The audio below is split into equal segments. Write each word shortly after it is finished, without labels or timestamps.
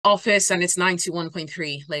Office, and it's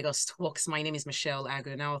 91.3 Lagos Talks. My name is Michelle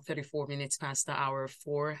Agu, now 34 minutes past the hour of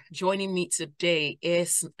 4. Joining me today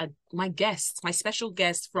is my special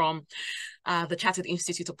guest from the Chartered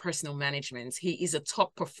Institute of Personal Management. He is a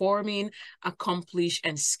top performing, accomplished,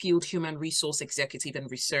 and skilled human resource executive and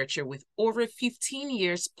researcher with over 15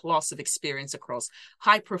 years plus of experience across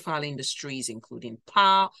high-profile industries, including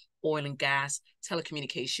power, oil and gas,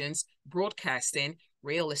 telecommunications, broadcasting,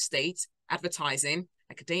 real estate, advertising,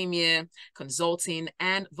 academia, consulting,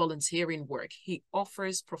 and volunteering work. He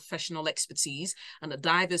offers professional expertise and a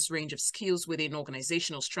diverse range of skills within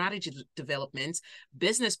organizational strategy development,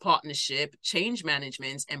 business partnership, change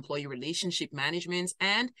management, employee relationship management,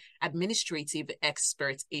 and administrative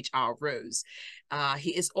expert HR roles. He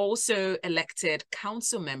is also elected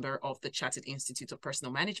council member of the Chartered Institute of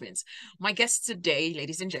Personal Management. My guest today,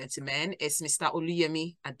 ladies and gentlemen, is Mr.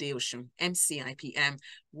 Oluyemi Adeosun, MCIPM.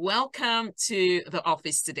 Welcome to the office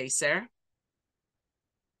today, sir.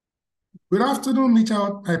 Good afternoon,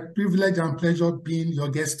 Michelle. A privilege and pleasure being your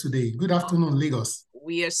guest today. Good afternoon, Lagos.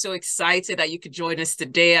 We are so excited that you could join us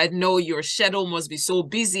today. I know your schedule must be so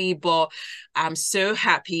busy, but I'm so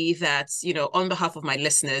happy that, on behalf of my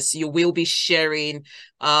listeners, you will be sharing,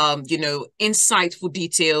 insightful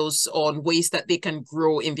details on ways that they can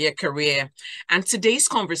grow in their career. And today's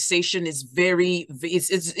conversation is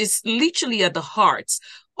it's literally at the heart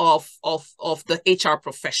of the HR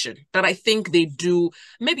profession that I think they do,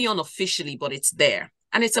 maybe unofficially, but it's there.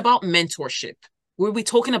 And it's about mentorship. We'll be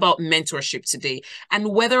talking about mentorship today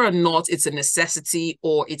and whether or not it's a necessity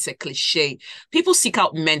or it's a cliche. People seek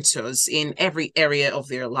out mentors in every area of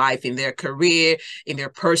their life, in their career, in their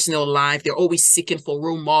personal life. They're always seeking for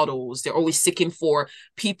role models. They're always seeking for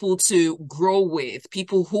people to grow with,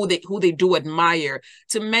 people who they do admire,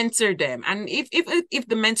 to mentor them. And if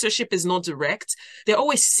the mentorship is not direct, they're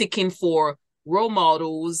always seeking for role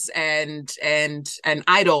models and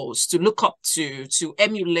idols to look up to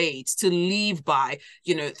emulate, to live by,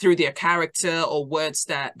 through their character or words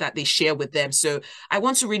that they share with them. So I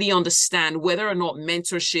want to really understand whether or not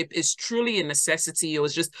mentorship is truly a necessity or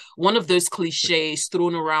is just one of those cliches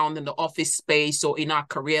thrown around in the office space or in our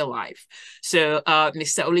career life. So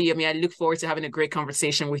Mr. Oluyemi, I look forward to having a great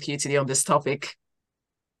conversation with you today on this topic.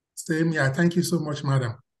 Same here. Thank you so much,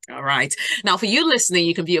 madam. All right. Now, for you listening,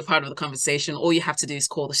 you can be a part of the conversation. All you have to do is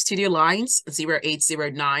call the studio lines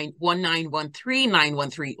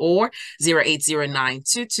 0809-1913-913 or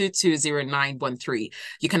 0809-222-0913.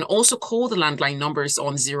 You can also call the landline numbers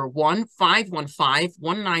on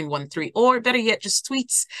 01-515-1913, or better yet, just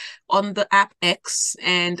tweet on the app X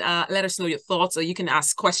and let us know your thoughts, or you can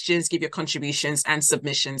ask questions, give your contributions and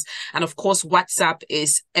submissions. And of course, WhatsApp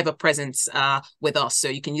is ever present with us, so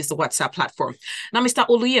you can use the WhatsApp platform. Now, Mr.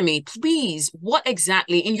 Oluyemi, please, what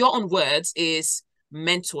exactly, in your own words, is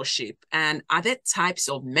mentorship? And are there types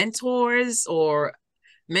of mentors, or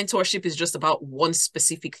mentorship is just about one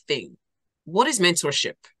specific thing? What is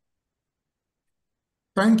mentorship?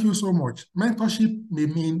 Thank you so much. Mentorship may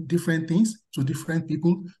mean different things to different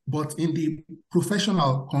people, but in the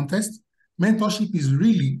professional context, mentorship is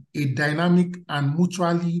really a dynamic and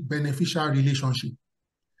mutually beneficial relationship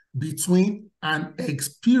between an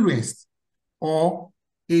experienced or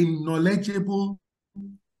a knowledgeable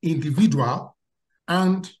individual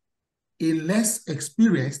and a less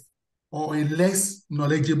experienced or a less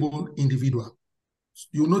knowledgeable individual.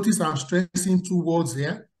 You notice I'm stressing two words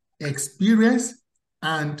here: experience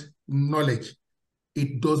and knowledge.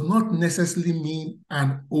 It does not necessarily mean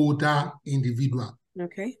an older individual.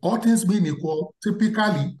 Okay. All things being equal,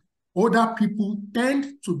 typically, older people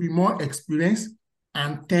tend to be more experienced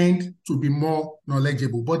and tend to be more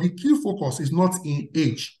knowledgeable. But the key focus is not in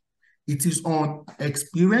age. It is on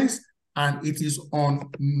experience and it is on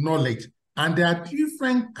knowledge. And there are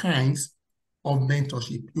different kinds of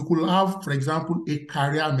mentorship. You could have, for example, a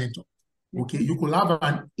career mentor. Okay, you could have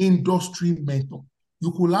an industry mentor.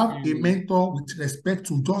 You could have a mentor with respect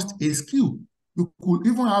to just a skill. You could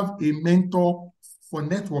even have a mentor for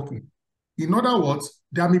networking. In other words,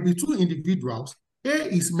 there may be two individuals. A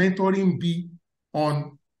is mentoring B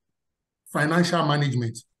on financial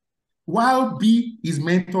management, while B is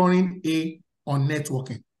mentoring A on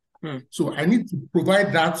networking. So I need to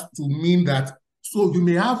provide that to mean that, so you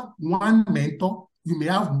may have one mentor, you may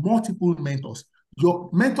have multiple mentors.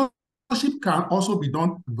 Your mentorship can also be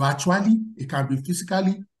done virtually, it can be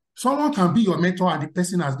physically. Someone can be your mentor and the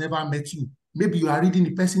person has never met you. Maybe you are reading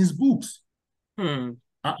the person's books, and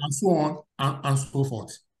so on and so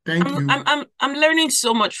forth. Thank you. I'm learning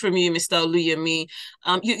so much from you, Mr. Oluyemi.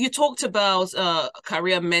 You talked about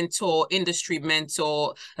career mentor, industry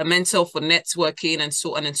mentor, a mentor for networking, and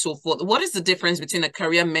so on and so forth. What is the difference between a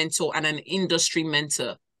career mentor and an industry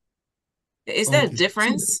mentor? Is there a Okay. So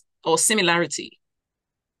difference or similarity?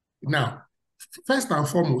 now, first and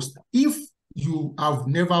foremost, if you have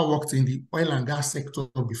never worked in the oil and gas sector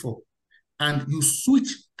before and you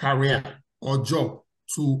switch career or job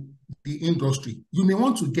to the industry, you may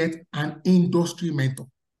want to get an industry mentor.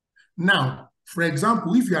 Now, for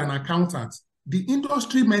example, if you're an accountant, the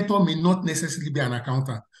industry mentor may not necessarily be an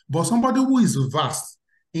accountant, but somebody who is vast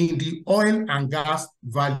in the oil and gas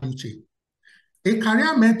value chain. A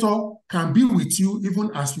career mentor can be with you even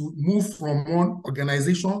as you move from one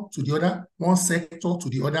organization to the other, one sector to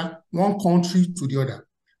the other, one country to the other.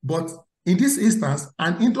 But in this instance,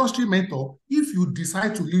 an industry mentor, if you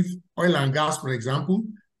decide to leave oil and gas, for example,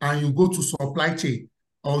 and you go to supply chain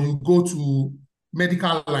or you go to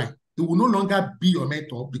medical line, it will no longer be your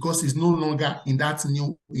mentor because he's no longer in that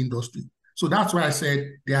new industry. So that's why I said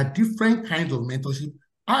there are different kinds of mentorship.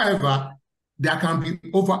 However, there can be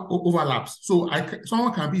overlaps. So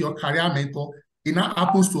someone can be your career mentor. It now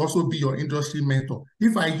happens to also be your industry mentor.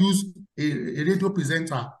 If I use a radio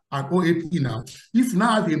presenter at OAP now, if you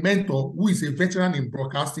now have a mentor who is a veteran in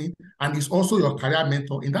broadcasting and is also your career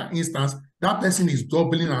mentor, in that instance, that person is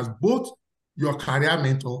doubling as both your career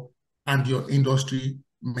mentor and your industry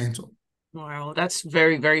mentor. Wow, that's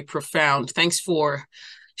very, very profound. Thanks for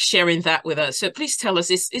sharing that with us. So please tell us,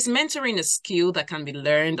 is mentoring a skill that can be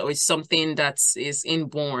learned or is something that is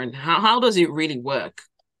inborn? How does it really work?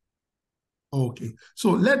 Okay, so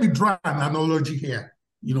let me draw an analogy here,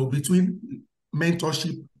 between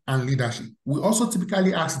mentorship and leadership. We also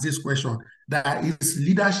typically ask this question, that is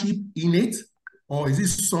leadership innate or is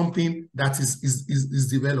this something that is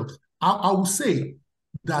developed? I would say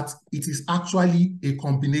that it is actually a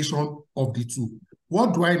combination of the two.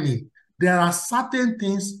 What do I mean? There are certain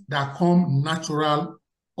things that come natural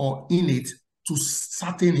or innate to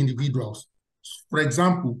certain individuals. For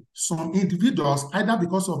example, some individuals, either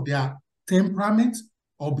because of their temperament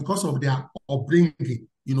or because of their upbringing,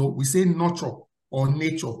 we say nurture or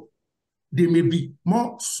nature, they may be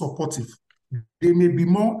more supportive, they may be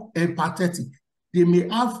more empathetic, they may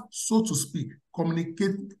have, so to speak,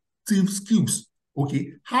 communicative skills,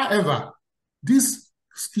 okay? However, these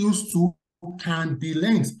skills too can be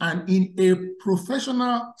learned, and in a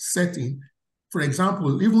professional setting, for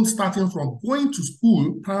example, even starting from going to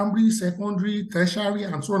school, primary, secondary, tertiary,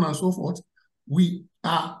 and so on and so forth, we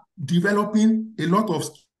are developing a lot of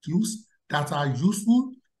skills that are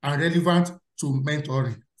useful and relevant to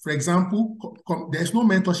mentoring. For example, there's no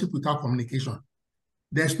mentorship without communication.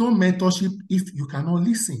 There's no mentorship if you cannot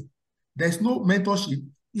listen. There's no mentorship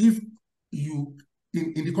if you,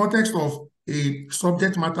 in the context of a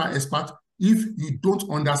subject matter expert, if you don't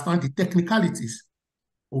understand the technicalities,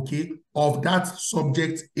 okay, of that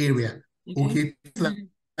subject area, okay,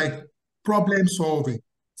 like problem solving,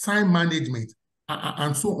 time management,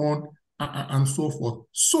 and so on and so forth.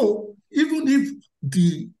 So even if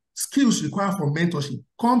the skills required for mentorship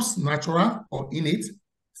comes natural or innate,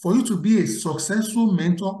 for you to be a successful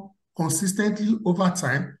mentor consistently over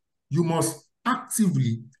time, you must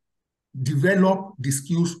actively develop the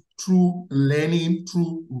skills through learning,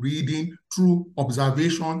 through reading, through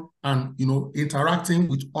observation, and interacting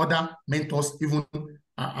with other mentors even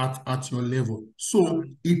at your level. So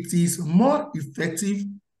it is more effective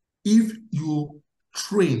if you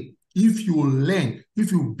train, if you learn,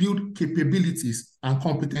 if you build capabilities and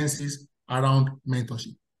competencies around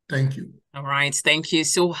mentorship. Thank you. All right, thank you.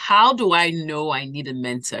 So how do I know I need a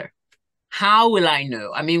mentor? How will I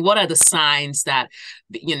know? I mean, what are the signs that,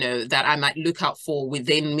 that I might look out for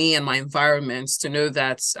within me and my environments to know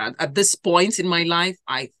that at this point in my life,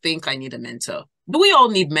 I think I need a mentor? Do we all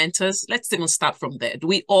need mentors? Let's even start from there. Do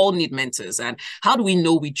we all need mentors? And how do we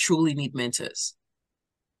know we truly need mentors?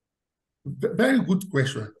 Very good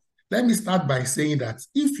question. Let me start by saying that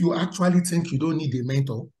if you actually think you don't need a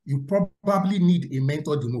mentor, you probably need a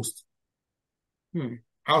mentor the most.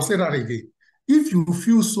 I'll say that again. If you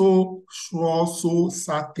feel so sure, so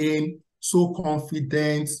certain, so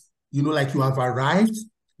confident, like you have arrived,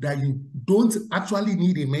 that you don't actually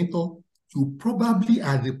need a mentor, you probably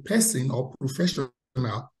are the person or professional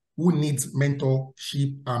who needs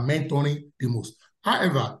mentorship and mentoring the most.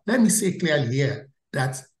 However, let me say clearly here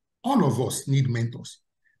that all of us need mentors.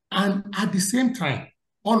 And at the same time,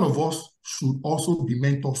 all of us should also be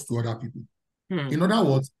mentors to other people. In other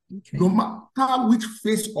words, no matter which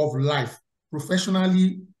phase of life,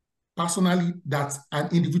 professionally, personally, that an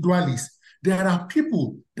individual is, There are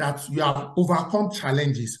people that you have overcome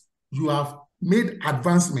challenges, you have made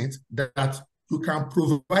advancements that you can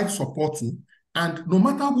provide support to. And no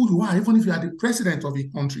matter who you are, even if you are the president of a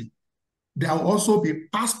country, there will also be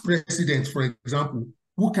past presidents, for example,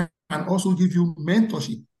 who can also give you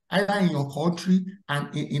mentorship, either in your country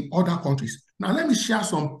and in other countries. Now, let me share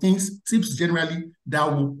some things, tips generally, that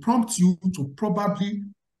will prompt you to probably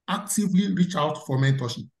actively reach out for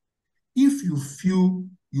mentorship. If you feel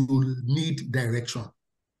you need direction,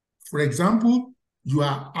 for example, you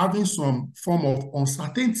are having some form of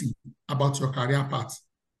uncertainty about your career path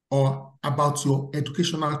or about your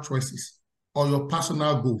educational choices or your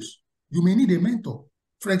personal goals, you may need a mentor.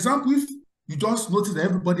 For example, if you just notice that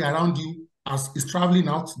everybody around you is traveling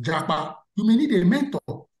out, japa, you may need a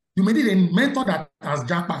mentor. You may need a mentor that has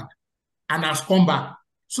jackpot and has come back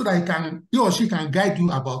so that he or she can guide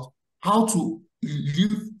you about how to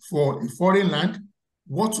live for a foreign land,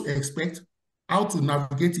 what to expect, how to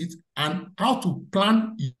navigate it, and how to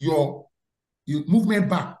plan your movement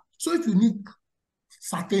back. So if you need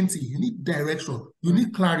certainty, you need direction, you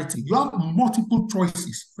need clarity, you have multiple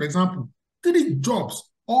choices. For example, 3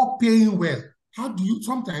 jobs, all paying well. How do you,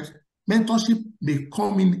 sometimes mentorship may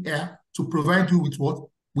come in here to provide you with what?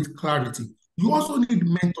 With clarity. You also need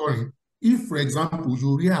mentoring if, for example,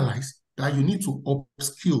 you realize that you need to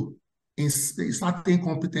upskill in certain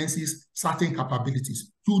competencies, certain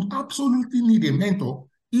capabilities. You would absolutely need a mentor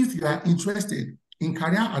if you are interested in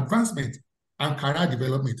career advancement and career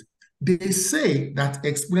development. They say that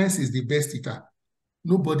experience is the best teacher.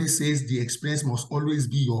 Nobody says the experience must always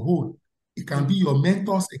be your own. It can be your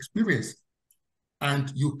mentor's experience,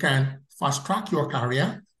 and you can fast track your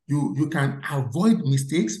career. You can avoid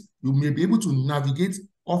mistakes. You may be able to navigate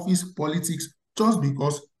office politics just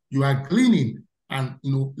because you are gleaning and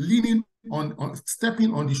leaning on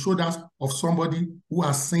stepping on the shoulders of somebody who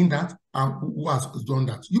has seen that and who has done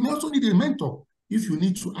that. You may also need a mentor if you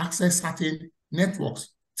need to access certain networks.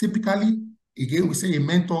 Typically, again, we say a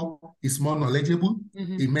mentor is more knowledgeable.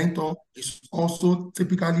 A mentor is also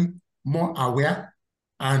typically more aware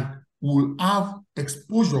and will have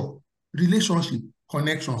exposure, relationship,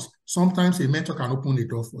 connections. Sometimes a mentor can open the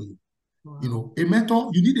door for you. Wow. A mentor,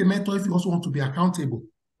 you need a mentor if you also want to be accountable.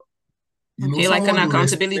 Okay, like an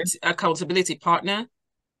accountability partner.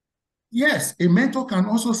 Yes, a mentor can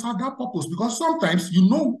also serve that purpose, because sometimes you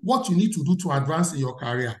know what you need to do to advance in your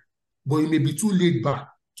career, but you may be too laid back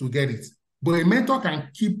to get it. But a mentor can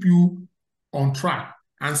keep you on track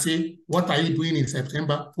and say, what are you doing in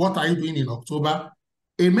September? What are you doing in October?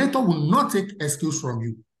 A mentor will not take excuse from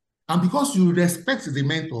you. And because you respect the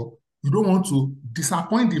mentor, you don't want to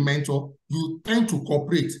disappoint the mentor, you tend to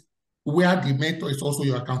cooperate where the mentor is also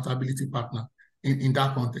your accountability partner in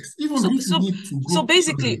that context. Even if you need to grow. So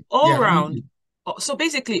basically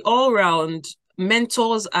all round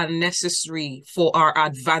mentors are necessary for our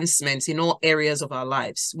advancement in all areas of our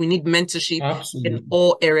lives. We need mentorship in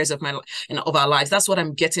all areas of our lives. That's what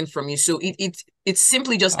I'm getting from you. So it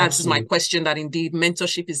simply just answers my question that indeed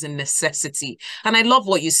mentorship is a necessity. And I love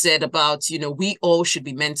what you said about, we all should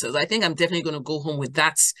be mentors. I think I'm definitely going to go home with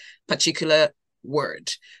that particular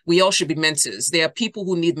word. We all should be mentors. There are people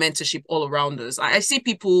who need mentorship all around us. I see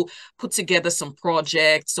people put together some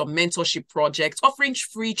projects, some mentorship projects, offering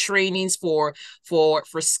free trainings for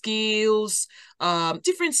skills,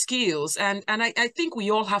 different skills. And I think we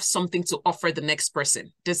all have something to offer the next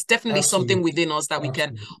person. There's definitely something within us that we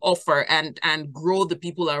can offer and grow the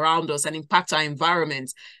people around us and impact our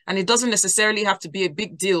environment. And it doesn't necessarily have to be a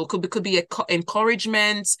big deal. It could be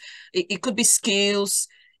encouragement. It could be skills.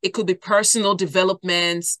 It could be personal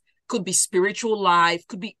development, could be spiritual life,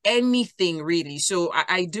 could be anything really. So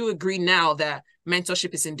I do agree now that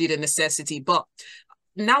mentorship is indeed a necessity. But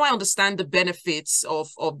now I understand the benefits of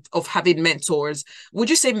having mentors. Would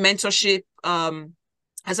you say mentorship,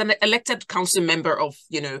 as an elected council member of,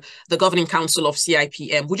 the governing council of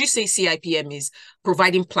CIPM, would you say CIPM is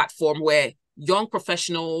providing platform where young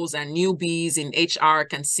professionals and newbies in HR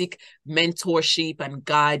can seek mentorship and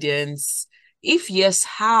guidance? If yes,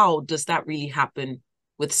 how does that really happen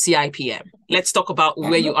with CIPM? Let's talk about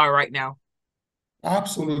where you are right now.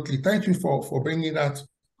 Absolutely. Thank you for bringing that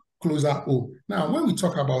closer home. Now, when we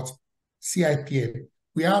talk about CIPM,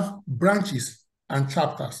 we have branches and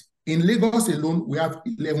chapters. In Lagos alone, we have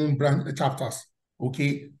 11 chapters.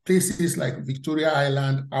 Okay, places like Victoria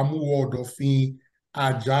Island, Amuwo, Odofin,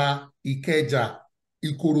 Aja, Ikeja,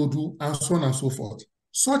 Ikorodu, and so on and so forth.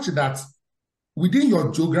 Such that within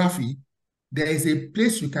your geography, there is a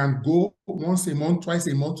place you can go once a month, twice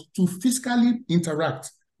a month to physically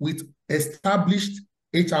interact with established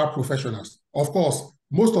HR professionals. Of course,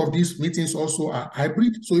 Most of these meetings also are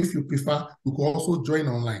hybrid. So if you prefer, you can also join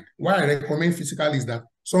online. Why I recommend physical is that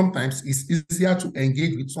sometimes it's easier to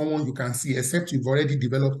engage with someone you can see, except you've already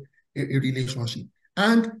developed a relationship.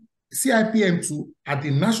 And CIPM too, at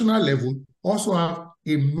the national level, also have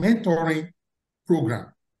a mentoring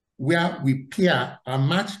program where we pair and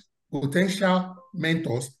match potential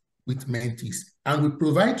mentors with mentees. And we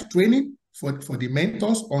provide training for the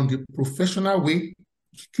mentors on the professional way,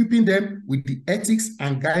 keeping them with the ethics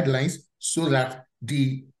and guidelines so that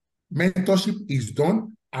the mentorship is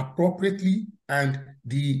done appropriately and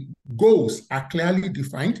the goals are clearly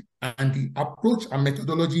defined and the approach and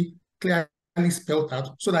methodology clearly spelled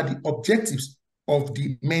out so that the objectives of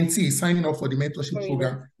the mentee signing up for the mentorship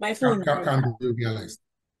program can be realized.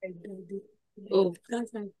 Oh,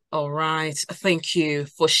 all right. Thank you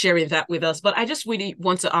for sharing that with us. But I just really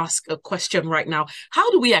want to ask a question right now.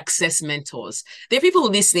 How do we access mentors? There are people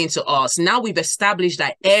listening to us. Now we've established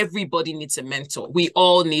that everybody needs a mentor. We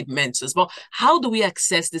all need mentors. But how do we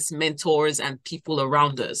access these mentors and people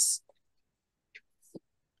around us?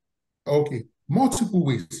 Okay, multiple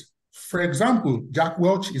ways. For example, Jack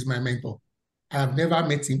Welch is my mentor. I have never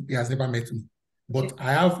met him. He has never met me. But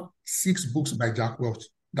I have 6 books by Jack Welch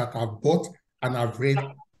that I've bought and I've read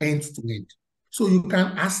end to end. So you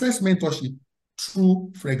can access mentorship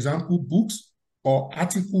through, for example, books or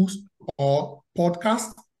articles or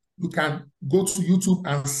podcasts. You can go to YouTube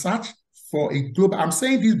and search for a global. I'm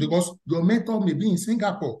saying this because your mentor may be in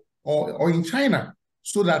Singapore or in China,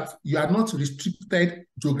 so that you are not restricted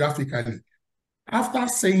geographically. After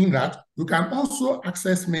saying that, you can also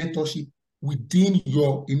access mentorship within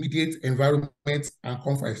your immediate environment and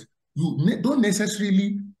conference. You don't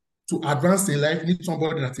necessarily, to advance in life, need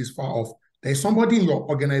somebody that is far off. There's somebody in your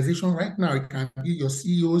organization right now. It can be your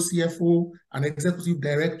CEO, CFO, an executive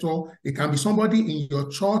director. It can be somebody in your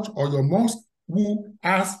church or your mosque who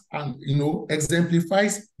has and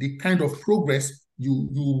exemplifies the kind of progress you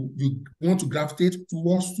want to gravitate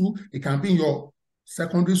towards to. It can be in your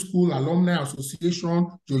secondary school alumni association,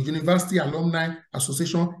 your university alumni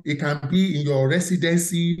association. It can be in your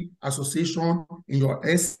residency association, in your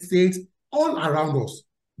estate. All around us,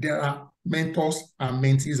 there are mentors and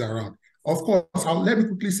mentees around. Of course, let me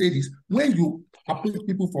quickly say this. When you approach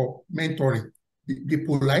people for mentoring, be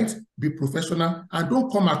polite, be professional, and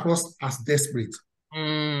don't come across as desperate.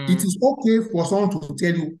 It is okay for someone to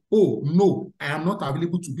tell you, oh, no, I am not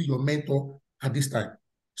available to be your mentor at this time.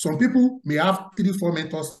 Some people may have 3, 4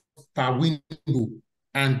 mentors per window,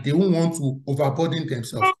 and they won't want to overburden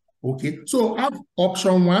themselves. Okay, so have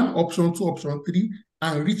option 1, option 2, option 3,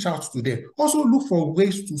 and reach out to them. Also look for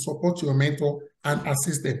ways to support your mentor and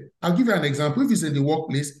assist them. I'll give you an example. If it's in the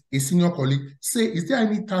workplace, a senior colleague, say, is there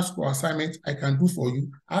any task or assignment I can do for you?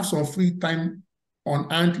 I have some free time on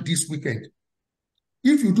hand this weekend.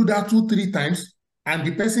 If you do that 2, 3 times, and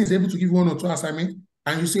the person is able to give you 1 or 2 assignments,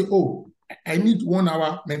 and you say, oh, I need 1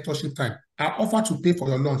 hour mentorship time, I offer to pay for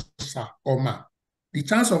your lunch, sir or ma. The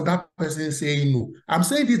chance of that person saying no. I'm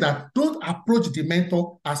saying this, that don't approach the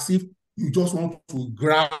mentor as if you just want to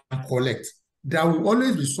grab and collect. There will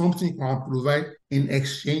always be something you can provide in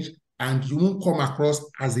exchange, and you won't come across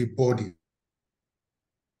as a body.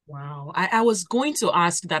 Wow. I was going to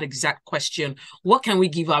ask that exact question. What can we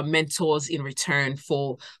give our mentors in return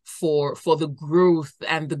for the growth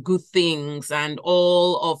and the good things and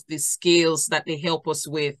all of the skills that they help us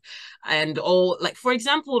with? And all, like, for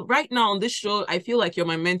example, right now on this show, I feel like you're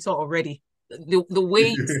my mentor already. The way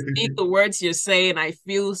you speak, the words you're saying,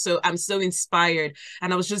 I'm so inspired.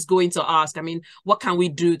 And I was just going to ask, I mean, what can we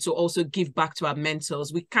do to also give back to our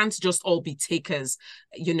mentors? We can't just all be takers,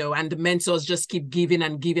 and the mentors just keep giving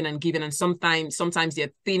and giving and giving. And sometimes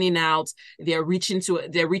they're thinning out, they're reaching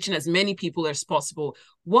as many people as possible.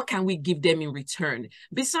 What can we give them in return?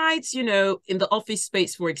 Besides, in the office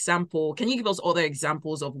space, for example, can you give us other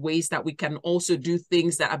examples of ways that we can also do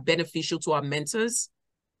things that are beneficial to our mentors?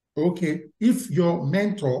 Okay, if your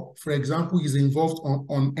mentor, for example, is involved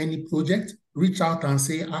on any project, reach out and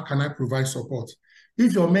say, how can I provide support?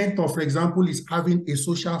 If your mentor, for example, is having a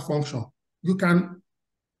social function, you can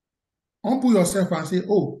humble yourself and say,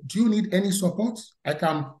 oh, do you need any support? I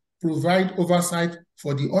can provide oversight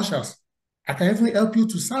for the ushers. I can even help you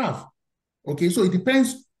to serve. Okay, so it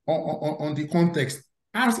depends on the context.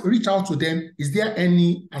 Reach out to them. Is there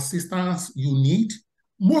any assistance you need?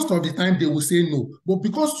 Most of the time they will say no, but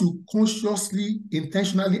because you consciously,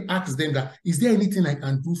 intentionally ask them that, is there anything I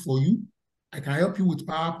can do for you? I can help you with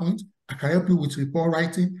PowerPoint. I can help you with report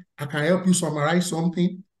writing. I can help you summarize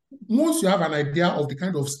something. Once you have an idea of the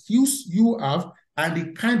kind of skills you have and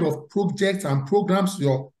the kind of projects and programs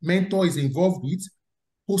your mentor is involved with,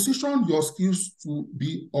 position your skills to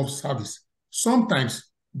be of service.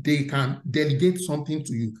 Sometimes they can delegate something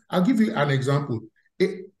to you. I'll give you an example.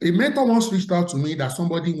 A mentor once reached out to me that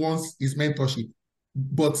somebody wants his mentorship,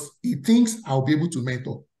 but he thinks I'll be able to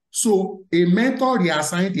mentor. So a mentor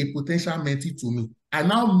reassigned a potential mentee to me. I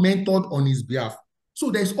now mentored on his behalf. So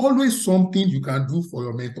there's always something you can do for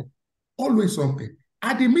your mentor. Always something.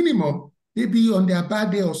 At the minimum, maybe on their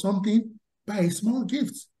bad day or something, buy a small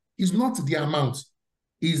gift. It's not the amount.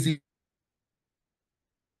 It's the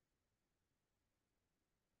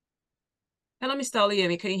Hello, Mr.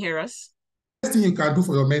 Oluyemi, can you hear us? best thing you can do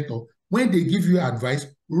for your mentor. When they give you advice,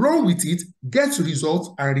 run with it, get results,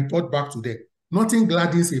 and report back to them. Nothing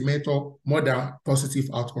gladdens a mentor more than positive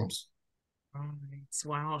outcomes. Right.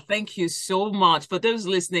 Wow. Thank you so much. For those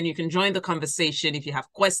listening, you can join the conversation if you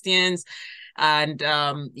have questions. And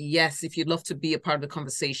yes, if you'd love to be a part of the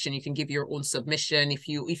conversation, you can give your own submission. If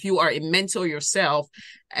you are a mentor yourself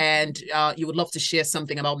and you would love to share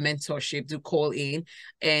something about mentorship, do call in.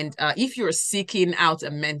 And if you're seeking out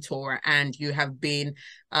a mentor and you have been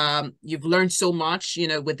you've learned so much,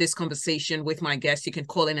 with this conversation with my guest, you can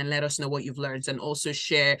call in and let us know what you've learned and also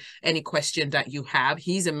share any question that you have.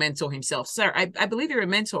 He's a mentor himself. Sir, I believe you're a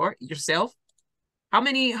mentor yourself. How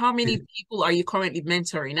many people are you currently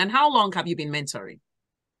mentoring, and how long have you been mentoring?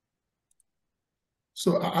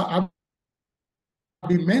 So I've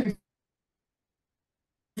been mentoring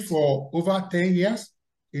for over 10 years.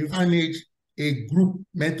 I manage a group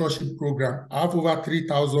mentorship program. I have over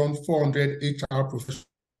 3,400 HR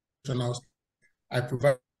professionals. I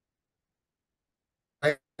provide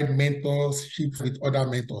mentorship with other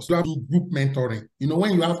mentors. You have to do group mentoring.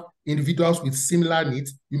 When you have individuals with similar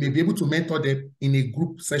needs, you may be able to mentor them in a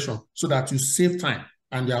group session so that you save time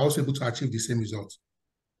and they are also able to achieve the same results.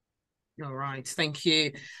 All right, thank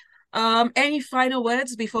you. Any final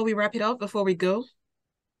words before we wrap it up, before we go?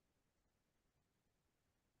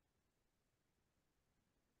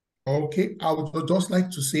 Okay, I would just like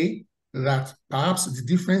to say that perhaps the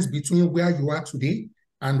difference between where you are today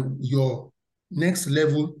and your next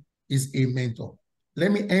level is a mentor.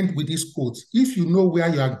 Let me end with this quote. If you know where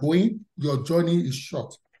you are going, your journey is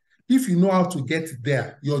short. If you know how to get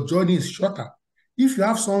there, your journey is shorter. If you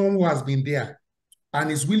have someone who has been there and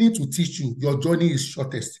is willing to teach you, your journey is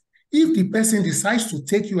shortest. If the person decides to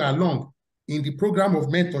take you along in the program of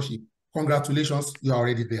mentorship, congratulations, you're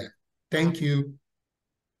already there. Thank you.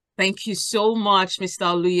 Thank you so much, Mr.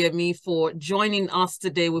 Oluyemi, for joining us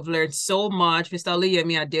today. We've learned so much. Mr.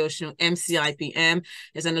 Oluyemi Adeosun, MCIPM,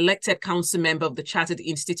 is an elected council member of the Chartered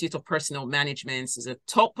Institute of Personnel Management. He's a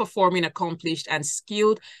top-performing, accomplished, and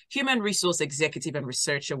skilled human resource executive and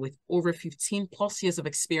researcher with over 15 plus years of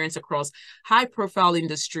experience across high-profile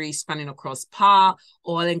industries spanning across power,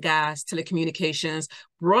 oil and gas, telecommunications,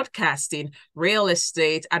 broadcasting, real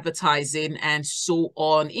estate, advertising, and so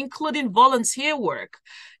on, including volunteer work.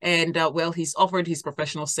 And well, he's offered his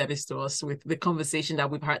professional service to us with the conversation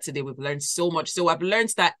that we've had today. We've learned so much. So I've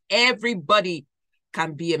learned that everybody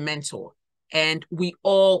can be a mentor and we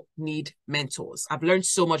all need mentors. I've learned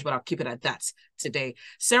so much, but I'll keep it at that today.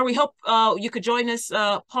 Sir, we hope you could join us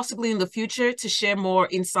possibly in the future to share more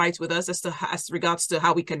insights with us as regards to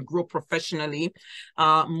how we can grow professionally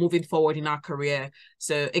moving forward in our career.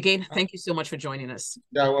 So again, thank you so much for joining us.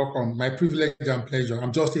 You're welcome. My privilege and pleasure.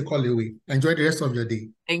 I'm just a call away. Enjoy the rest of your day.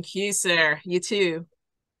 Thank you, sir. You too.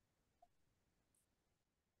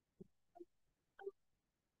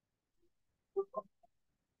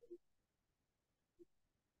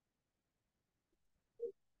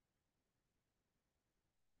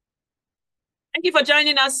 Thank you for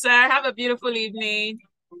joining us, sir. Have a beautiful evening.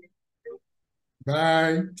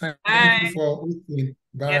 Bye. Thank you for listening.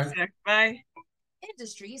 Bye. Yes, sir. Bye.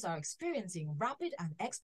 Industries are experiencing rapid and